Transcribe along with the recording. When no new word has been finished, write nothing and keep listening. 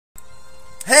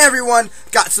Hey everyone,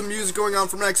 got some music going on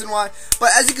from X and Y, but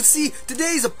as you can see,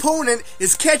 today's opponent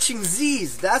is Catching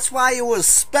Zzs. That's why it was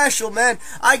special, man.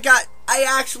 I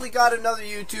actually got another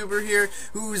YouTuber here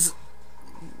who's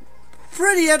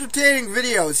pretty entertaining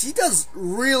videos. He does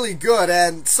really good,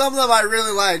 and some of them I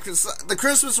really like. The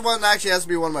Christmas one actually has to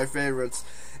be one of my favorites.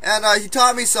 And he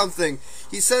taught me something.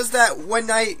 He says that when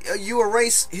you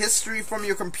erase history from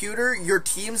your computer, your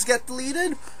teams get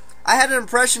deleted. I had an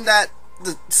impression that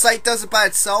the site does it by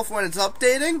itself when it's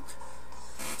updating.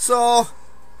 So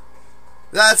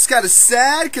that's kind of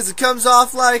sad, because it comes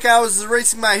off like I was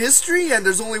erasing my history, and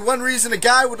there's only one reason a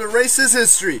guy would erase his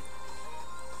history.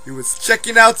 He was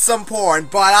checking out some porn,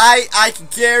 but I can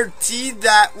guarantee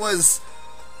that was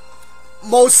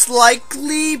most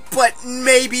likely, but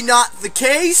maybe not the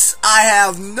case. I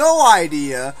have no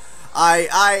idea.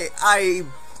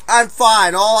 I'm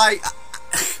fine.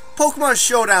 Pokemon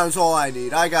Showdown is all I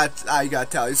need. I got to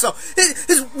tell you. So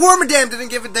his Wormadam didn't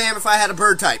give a damn if I had a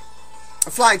bird type, a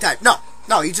flying type.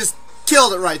 No, he just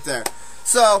killed it right there.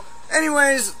 So,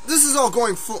 anyways, this is all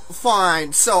going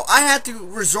fine. So I had to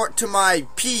resort to my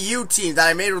PU team that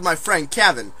I made with my friend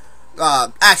Kevin,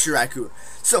 actually Raccoon.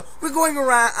 So we're going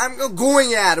around. I'm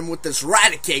going at him with this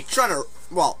Raticate, trying to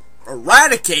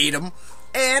eradicate him,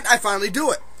 and I finally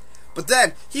do it. But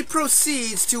then he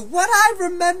proceeds to what I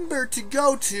remember to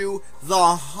go to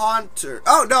the Haunter.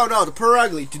 Oh, no, the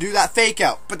Perugly to do that fake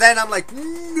out. But then I'm like,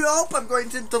 nope, I'm going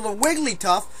into the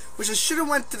Wigglytuff, which I should have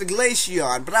went to the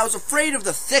Glaceon, but I was afraid of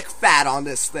the thick fat on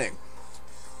this thing,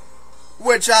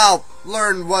 which I'll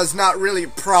learn was not really a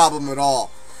problem at all.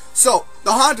 So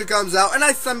the Haunter comes out, and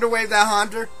I Thunder Wave that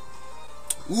Haunter.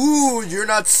 Ooh, you're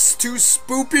not too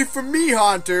spoopy for me,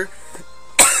 Haunter.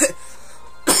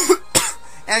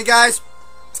 And guys,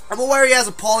 I'm aware he has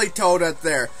a Politoed out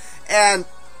there, and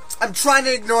I'm trying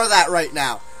to ignore that right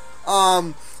now.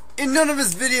 In none of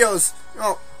his videos,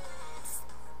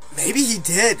 maybe he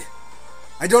did.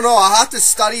 I don't know, I'll have to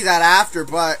study that after,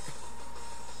 but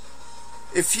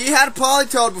if he had a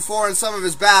Politoed before in some of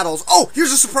his battles,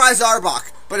 here's a surprise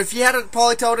Arbok, but if he had a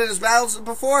Politoed in his battles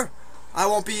before, I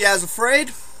won't be as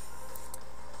afraid.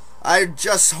 I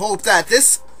just hope that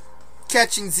this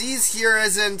Catching Zzs here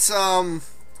isn't,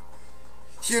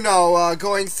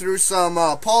 going through some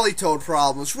Politoed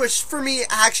problems, which for me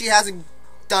actually hasn't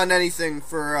done anything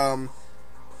for a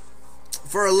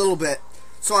little bit.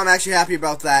 So I'm actually happy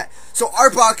about that. So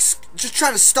Arbok's just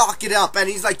trying to stock it up, and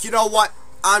he's like, you know what?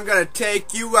 I'm gonna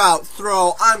take you out,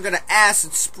 throw. I'm gonna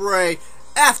acid spray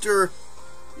after.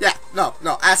 Yeah, no,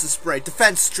 acid spray.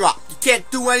 Defense drop. You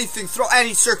can't do anything. Throw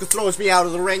any circle throws me out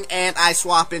of the ring, and I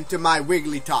swap into my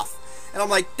Wigglytuff. And I'm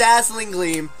like, Dazzling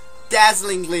Gleam,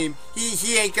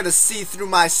 he ain't gonna see through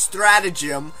my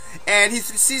stratagem, and he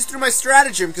sees through my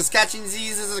stratagem, because Catching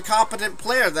Zzs is a competent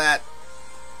player that,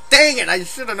 dang it, I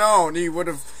should have known he would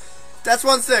have. That's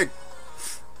one thing.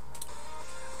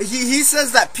 He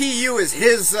says that PU is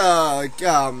his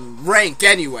rank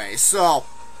anyway, so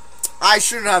I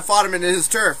shouldn't have fought him into his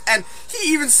turf. And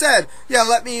he even said, yeah,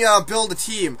 let me build a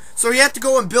team. So he had to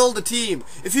go and build a team.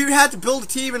 If he had to build a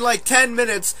team in like 10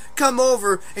 minutes, come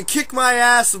over and kick my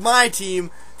ass of my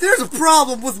team, there's a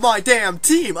problem with my damn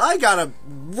team. I gotta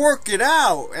work it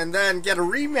out and then get a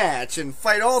rematch and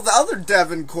fight all the other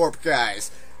Devon Corp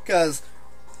guys. Because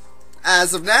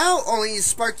as of now, only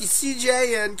Sparky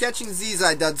CJ and Catching Zzs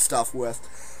I done stuff with.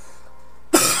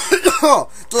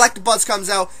 Delectabuzz comes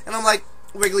out, and I'm like,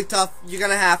 Wigglytuff, you're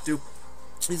gonna have to.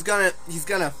 He's gonna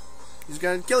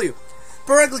kill you.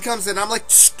 Perugly comes in. I'm like,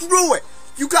 screw it.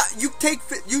 You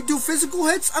do physical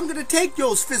hits. I'm gonna take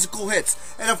those physical hits.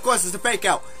 And of course, it's a fake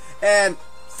out. And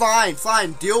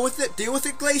fine. Deal with it,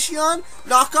 Glaceon.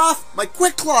 Knock off. My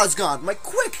Quick Claw's gone. My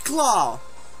Quick Claw.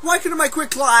 Why couldn't my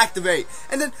Quick Claw activate?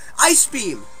 And then Ice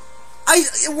Beam.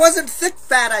 It wasn't thick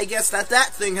fat, I guess, that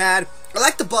thing had.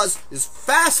 Electabuzz is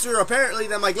faster apparently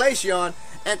than my Glaceon.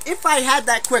 And if I had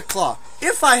that Quick Claw,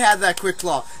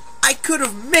 I could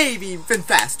have maybe been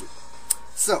faster.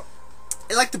 So,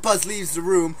 Electabuzz leaves the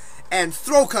room, and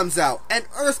Throw comes out, and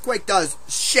Earthquake does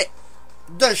shit.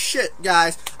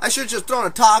 Guys. I should have just thrown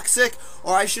a Toxic,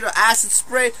 or I should have Acid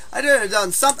Sprayed. I did have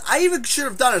done something. I even should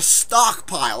have done a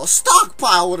Stockpile. A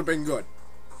Stockpile would have been good.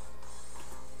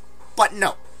 But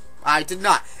no, I did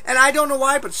not. And I don't know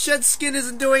why, but Shed Skin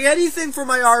isn't doing anything for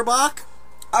my Arbok.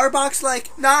 Arbok's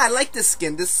like, nah, I like this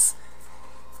skin. It's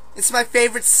my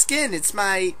favorite skin.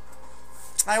 I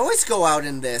always go out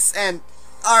in this. And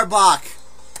Arbok,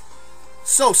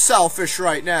 so selfish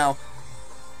right now.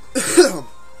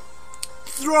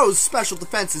 Throws special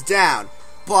defenses down.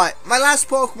 But my last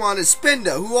Pokemon is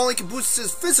Spinda, who only can boost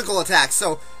his physical attack,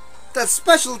 so that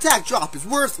special attack drop is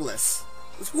worthless.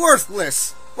 It's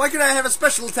worthless. Why can't I have a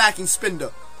special attacking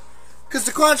Spinda? Because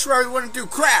the contrary wouldn't do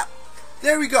crap.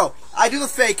 There we go. I do the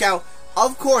fake out.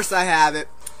 Of course I have it.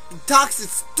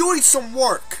 Toxic's doing some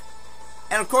work.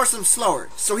 And of course I'm slower.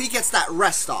 So he gets that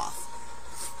rest off.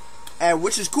 And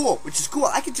which is cool.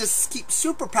 I can just keep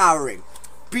superpowering.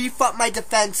 Beef up my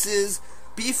defenses.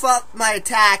 Beef up my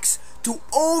attacks to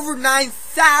over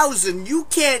 9,000. You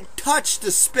can't touch the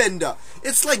Spinda.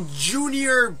 It's like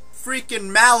junior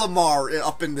freaking Malamar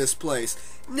up in this place.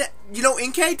 You know,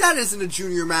 Inkay, that isn't a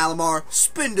junior Malamar.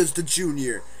 Spinda's the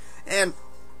junior. And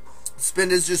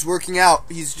Spinda's just working out.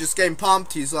 He's just getting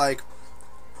pumped. He's like,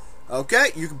 okay,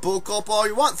 you can bulk up all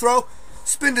you want, throw.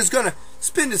 Spinda's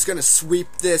gonna sweep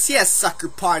this. He has Sucker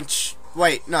Punch.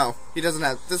 Wait, no, he doesn't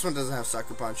have, this one doesn't have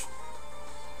Sucker Punch.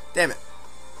 Damn it.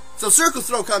 So Circle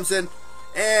Throw comes in,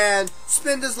 and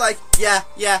Spinda's like, yeah,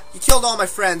 you killed all my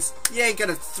friends. You ain't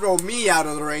gonna throw me out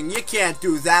of the ring. You can't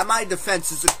do that. My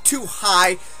defenses are too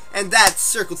high, and that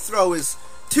Circle Throw is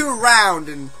too round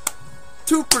and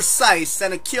too precise,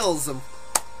 and it kills him.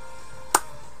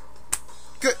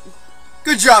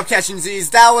 Good job, Catching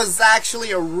Zzs. That was actually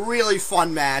a really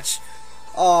fun match.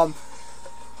 That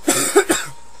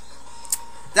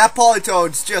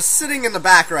Politoad's just sitting in the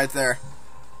back right there.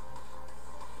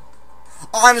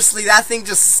 Honestly, that thing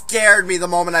just scared me the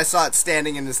moment I saw it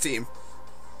standing in this team.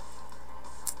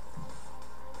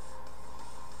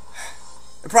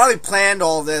 I probably planned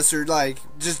all this, or like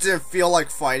just didn't feel like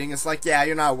fighting. It's like, yeah,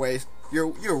 you're not a waste.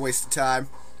 You're a waste of time.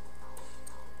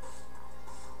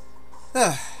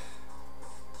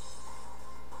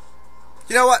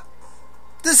 You know what?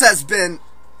 This has been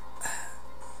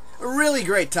a really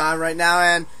great time right now,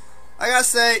 and I gotta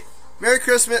say, Merry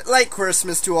Christmas, late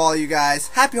Christmas to all you guys.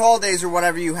 Happy holidays or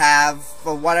whatever you have,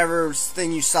 or whatever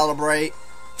thing you celebrate.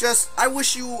 Just, I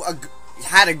wish you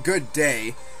had a good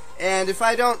day. And if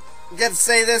I don't get to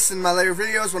say this in my later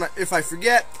videos, if I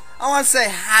forget, I want to say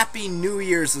Happy New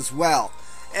Year's as well.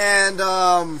 And,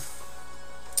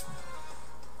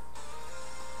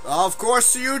 of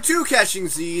course to you too, Catching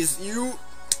Zzs.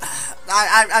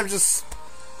 I'm just...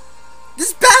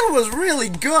 This battle was really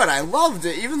good. I loved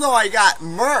it, even though I got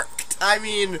murked. I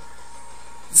mean,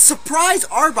 Surprise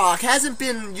Arbok hasn't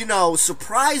been, you know,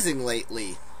 surprising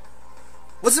lately.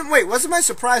 Wasn't my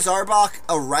Surprise Arbok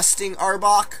a resting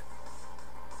Arbok?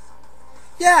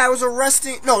 Yeah, it was a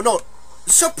resting... No.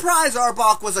 Surprise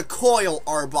Arbok was a coil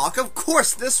Arbok. Of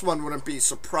course this one wouldn't be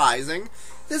surprising.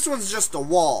 This one's just a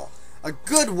wall. A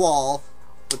good wall,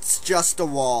 but it's just a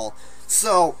wall.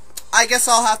 So, I guess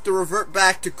I'll have to revert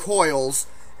back to coils.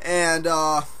 And,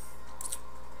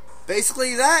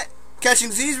 basically that.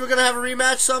 Catching Zzs, we're gonna have a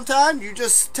rematch sometime. You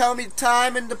just tell me the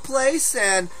time and the place,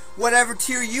 and whatever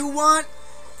tier you want.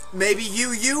 Maybe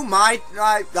you might.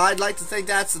 I'd like to think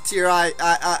that's the tier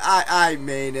I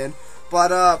main in.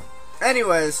 But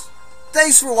anyways,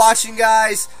 thanks for watching,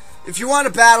 guys. If you want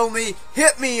to battle me,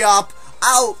 hit me up.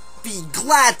 I'll be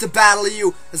glad to battle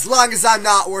you as long as I'm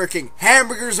not working.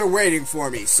 Hamburgers are waiting for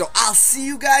me. So I'll see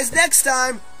you guys next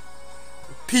time.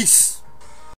 Peace.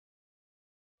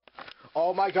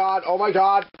 Oh my god.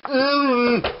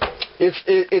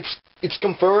 It's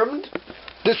confirmed.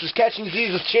 This is Catching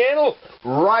Zzs' channel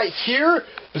right here.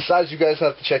 Besides, you guys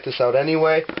have to check this out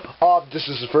anyway. This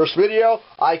is the first video.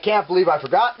 I can't believe I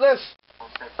forgot this.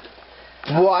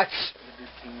 What?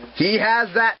 He has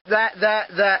that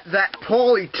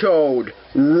Politoad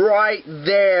right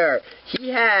there. He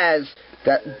has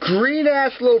that green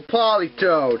ass little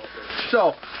Politoad.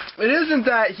 So it isn't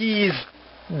that he's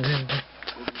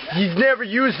never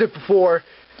used it before.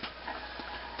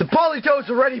 The Politoad's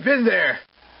already been there.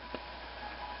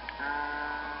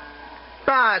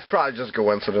 It's probably just a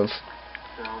coincidence.